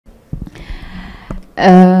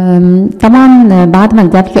طبعا بعد ما ال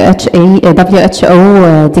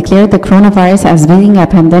WHO declared the coronavirus as being a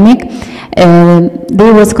pandemic,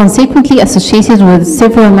 there was consequently associated with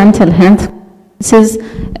several mental health cases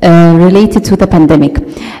related to the pandemic.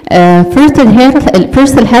 First, the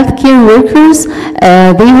healthcare workers,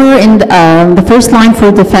 they were in the first line for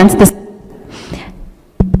defense.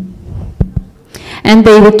 And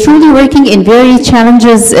they were truly working in very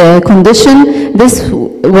challenging condition. This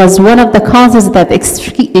was one of the causes that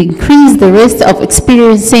increased the risk of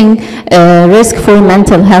experiencing risk for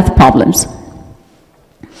mental health problems.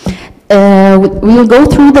 We will go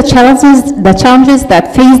through the challenges that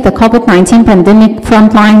face the COVID-19 pandemic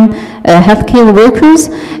frontline healthcare workers,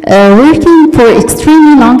 working for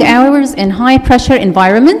extremely long hours in high-pressure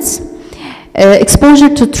environments, exposure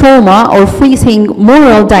to trauma, or facing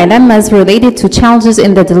moral dilemmas related to challenges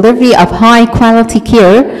in the delivery of high-quality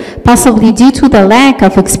care, possibly due to the lack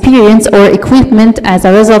of experience or equipment as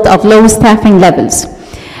a result of low staffing levels.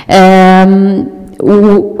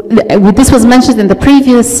 This was mentioned in the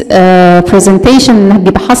previous presentation.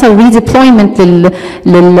 حصل redeployment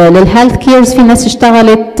للhealthcare. في ناس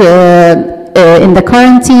اشتغلت in the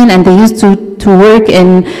quarantine and they used to work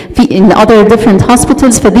in other different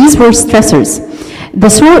hospitals. For these were stressors. The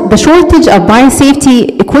shortage of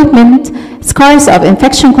biosafety equipment, scarce of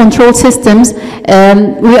infection control systems.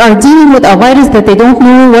 We are dealing with a virus that they don't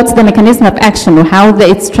know what's the mechanism of action or how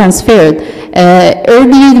it's transferred.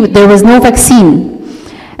 Earlier, there was no vaccine.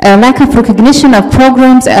 Lack of recognition of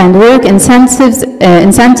programs and work incentives,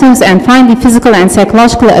 and finally physical and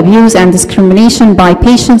psychological abuse and discrimination by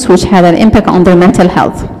patients, which had an impact on their mental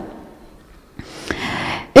health.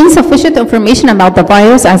 Insufficient information about the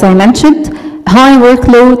virus, as I mentioned, high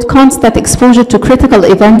workload, constant exposure to critical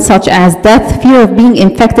events such as death, fear of being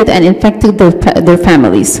infected and infecting their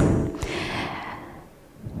families.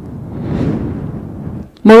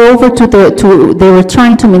 Moreover, they were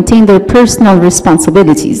trying to maintain their personal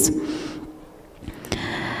responsibilities.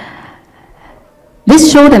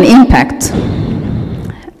 This showed an impact.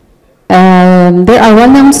 There are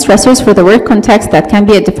well-known stressors for the work context that can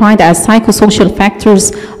be defined as psychosocial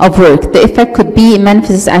factors of work. The effect could be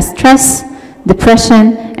manifested as stress,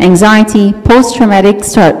 depression, anxiety, post-traumatic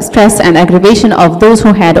stress, and aggravation of those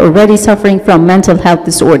who had already suffering from mental health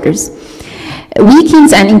disorders.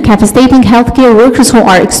 Weakens and incapacitating healthcare workers who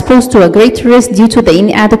are exposed to a greater risk due to the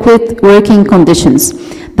inadequate working conditions.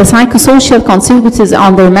 The psychosocial consequences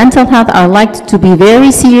on their mental health are likely to be very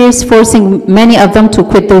serious, forcing many of them to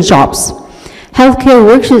quit their jobs. Healthcare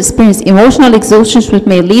workers experience emotional exhaustion, which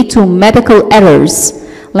may lead to medical errors,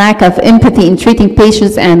 lack of empathy in treating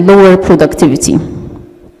patients, and lower productivity.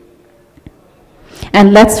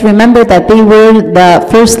 And let's remember that they were the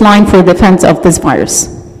first line for defense of this virus.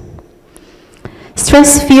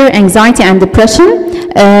 Stress, fear, anxiety, and depression.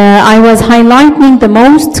 I was highlighting the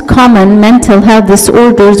most common mental health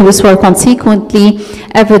disorders which were consequently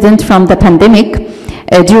evident from the pandemic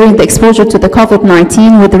during the exposure to the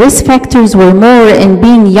COVID-19, with risk factors were more in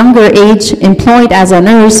being younger age, employed as a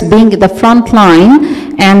nurse, being the front line,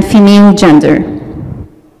 and female gender.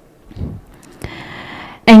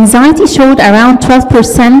 Anxiety showed around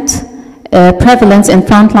 12% prevalence in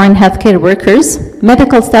frontline healthcare workers.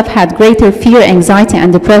 Medical staff had greater fear, anxiety,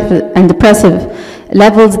 and depressive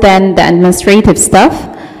levels than the administrative staff.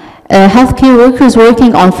 Healthcare workers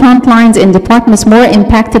working on front lines in departments more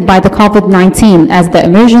impacted by the COVID-19, as the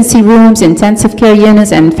emergency rooms, intensive care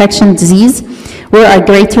units, and infection disease were at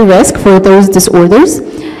greater risk for those disorders.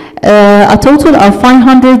 A total of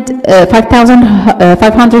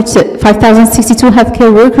 5,062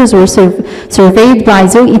 healthcare workers were surveyed by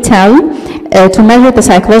Zoetel to measure the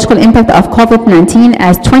psychological impact of COVID-19,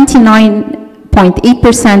 as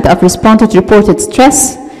 29.8% of respondents reported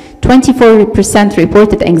stress, 24%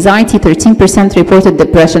 reported anxiety, 13% reported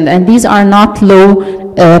depression, and these are not low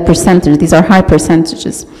percentages, these are high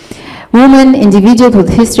percentages. Women, individuals with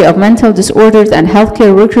history of mental disorders, and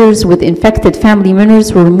healthcare workers with infected family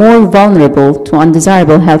members were more vulnerable to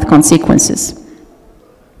undesirable health consequences.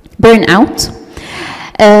 Burnout,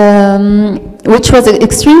 which was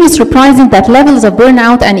extremely surprising that levels of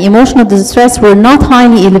burnout and emotional distress were not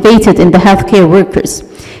highly elevated in the healthcare workers.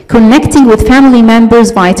 Connecting with family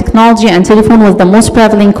members via technology and telephone was the most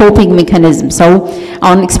prevalent coping mechanism. So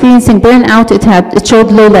on experiencing burnout, it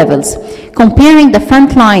showed low levels. Comparing the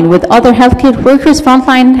frontline with other healthcare workers,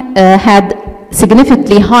 frontline had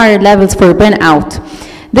significantly higher levels for burnout.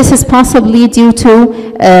 This is possibly due to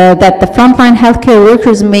that the frontline healthcare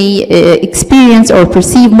workers may experience or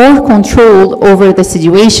perceive more control over the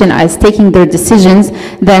situation as taking their decisions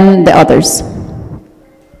than the others.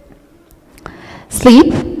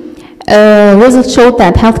 Sleep. Results showed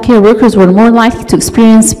that healthcare workers were more likely to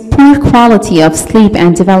experience poor quality of sleep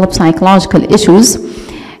and develop psychological issues.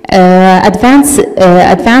 Advanced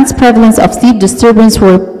prevalence of sleep disturbance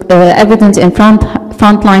were evident in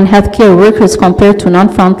frontline healthcare workers compared to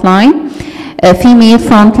non-frontline. Female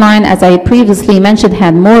frontline, as I previously mentioned,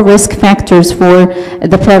 had more risk factors for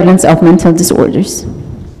the prevalence of mental disorders.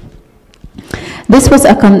 This was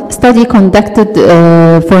a study conducted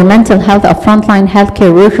for mental health of frontline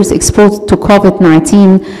healthcare workers exposed to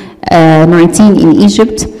COVID-19 in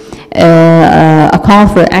Egypt. A call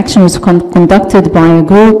for action was conducted by a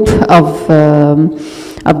group of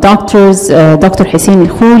doctors, Dr. Hussein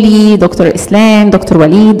Al-Khouli, Dr. Islam, Dr.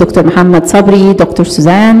 Walid, Dr. Muhammad Sabri, Dr.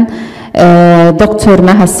 Suzanne, Dr.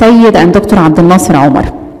 Maha Sayed, and Dr. Abdel Nasser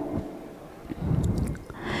Omar.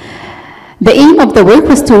 The aim of the work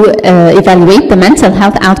was to evaluate the mental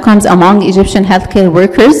health outcomes among Egyptian healthcare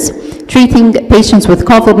workers treating patients with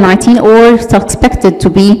COVID-19 or suspected to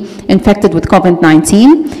be infected with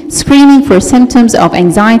COVID-19, screening for symptoms of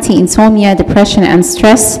anxiety, insomnia, depression, and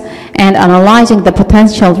stress, and analyzing the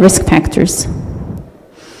potential risk factors.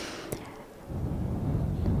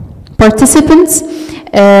 Participants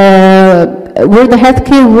were the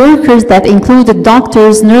healthcare workers that included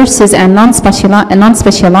doctors, nurses, and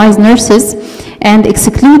non-specialized nurses, and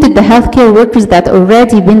excluded the healthcare workers that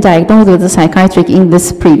already been diagnosed with a psychiatric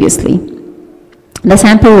illness previously. The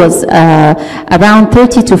sample was around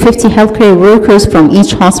 30 to 50 healthcare workers from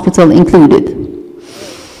each hospital included.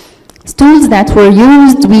 Tools that were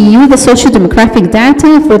used, we used the socio-demographic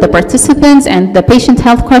data for the participants and the patient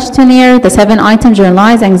health questionnaire, the 7-item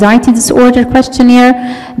generalized anxiety disorder questionnaire,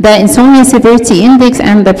 the insomnia severity index,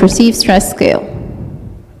 and the perceived stress scale.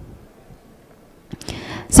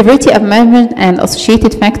 Severity of measurement and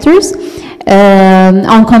associated factors.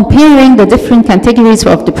 On comparing the different categories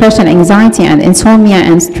of depression, anxiety, and insomnia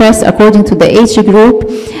and stress according to the age group,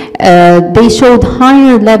 they showed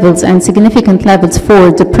higher levels and significant levels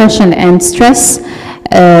for depression and stress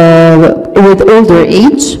with older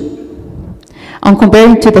age. On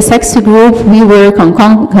comparing to the sex group, we were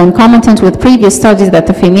concomitant with previous studies that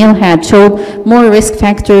the female had showed more risk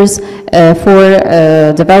factors for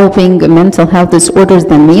developing mental health disorders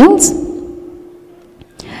than males.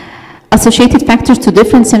 Associated factors to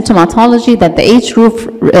different symptomatology, that the age group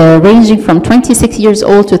ranging from 26 years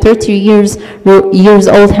old to 30 years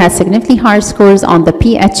old had significantly higher scores on the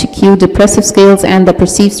PHQ depressive scales and the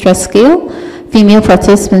perceived stress scale. Female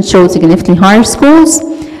participants showed significantly higher scores.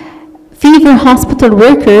 Fever hospital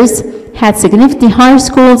workers had significantly higher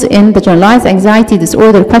scores in the generalized anxiety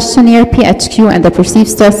disorder questionnaire, PHQ, and the perceived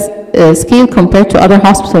stress scale compared to other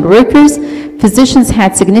hospital workers. Physicians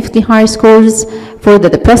had significantly higher scores for the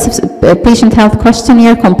depressive patient health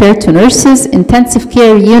questionnaire compared to nurses. Intensive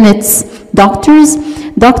care units doctors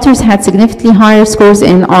had significantly higher scores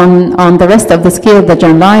on the rest of the scale, the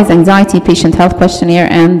generalized anxiety patient health questionnaire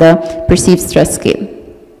and the perceived stress scale.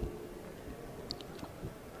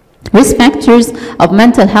 Risk factors of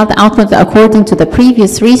mental health outcomes according to the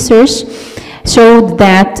previous research showed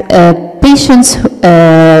that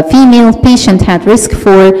female patients had risk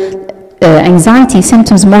for anxiety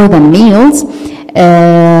symptoms more than males.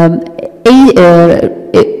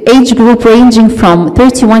 Age group ranging from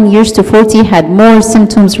 31 years to 40 had more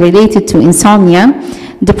symptoms related to insomnia.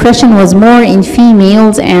 Depression was more in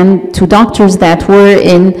females and to doctors that were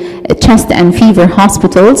in chest and fever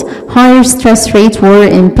hospitals. Higher stress rates were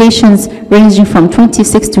in patients ranging from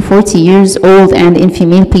 26 to 40 years old and in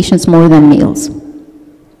female patients more than males.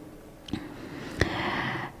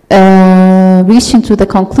 Reaching to the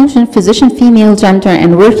conclusion, physician, female, gender,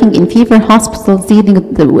 and working in fever hospitals dealing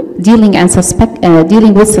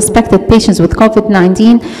with suspected patients with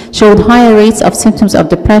COVID-19 showed higher rates of symptoms of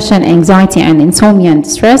depression, anxiety, and insomnia and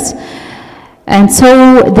stress. And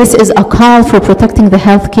so this is a call for protecting the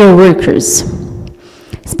healthcare workers.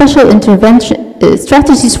 Special intervention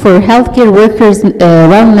strategies for healthcare workers'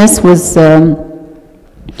 wellness was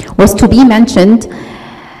to be mentioned.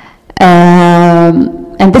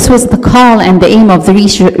 And this was the call and the aim of the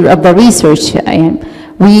research.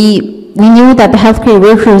 We knew that the healthcare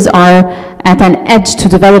workers are at an edge to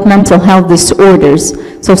develop mental health disorders.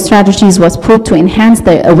 So strategies was put to enhance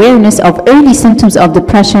the awareness of early symptoms of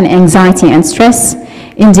depression, anxiety, and stress.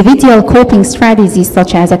 Individual coping strategies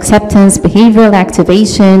such as acceptance, behavioral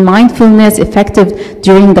activation, mindfulness, effective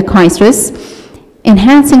during the crisis.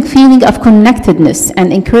 Enhancing feeling of connectedness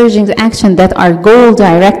and encouraging action that are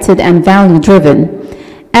goal-directed and value-driven.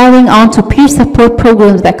 Adding on to peer support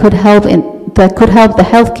programs that could help the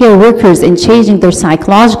healthcare workers in changing their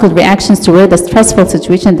psychological reactions toward the stressful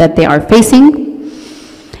situation that they are facing.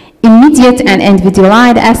 immediate and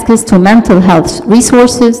individualized access to mental health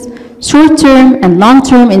resources, short-term and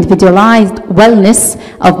long-term individualized wellness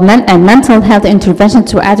and mental health intervention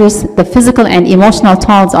to address the physical and emotional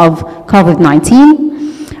tolls of COVID-19,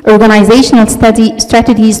 organizational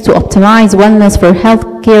strategies to optimize wellness for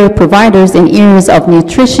healthcare providers in areas of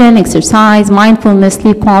nutrition, exercise, mindfulness,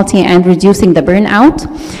 sleep quality, and reducing the burnout,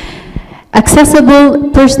 accessible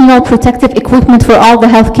personal protective equipment for all the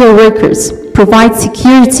healthcare workers, provide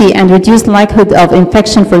security and reduce likelihood of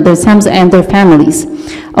infection for themselves and their families,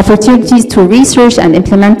 opportunities to research and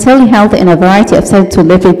implement telehealth in a variety of settings to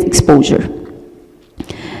limit exposure.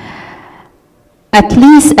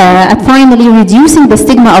 Finally, reducing the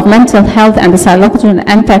stigma of mental health and the psychological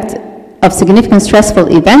impact of significant stressful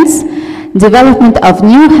events, development of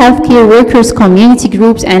new healthcare workers community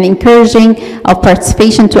groups, and encouraging of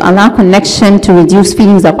participation to allow connection to reduce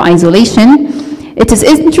feelings of isolation. It is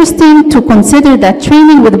interesting to consider that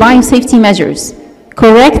training with biosafety measures,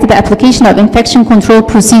 correct the application of infection control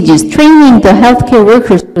procedures, training the healthcare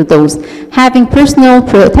workers for those, having personal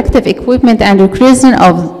protective equipment and recognition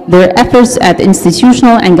of their efforts at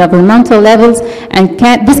institutional and governmental levels, and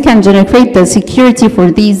this can generate the security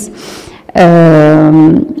for these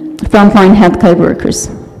frontline healthcare workers.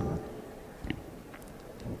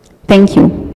 Thank you.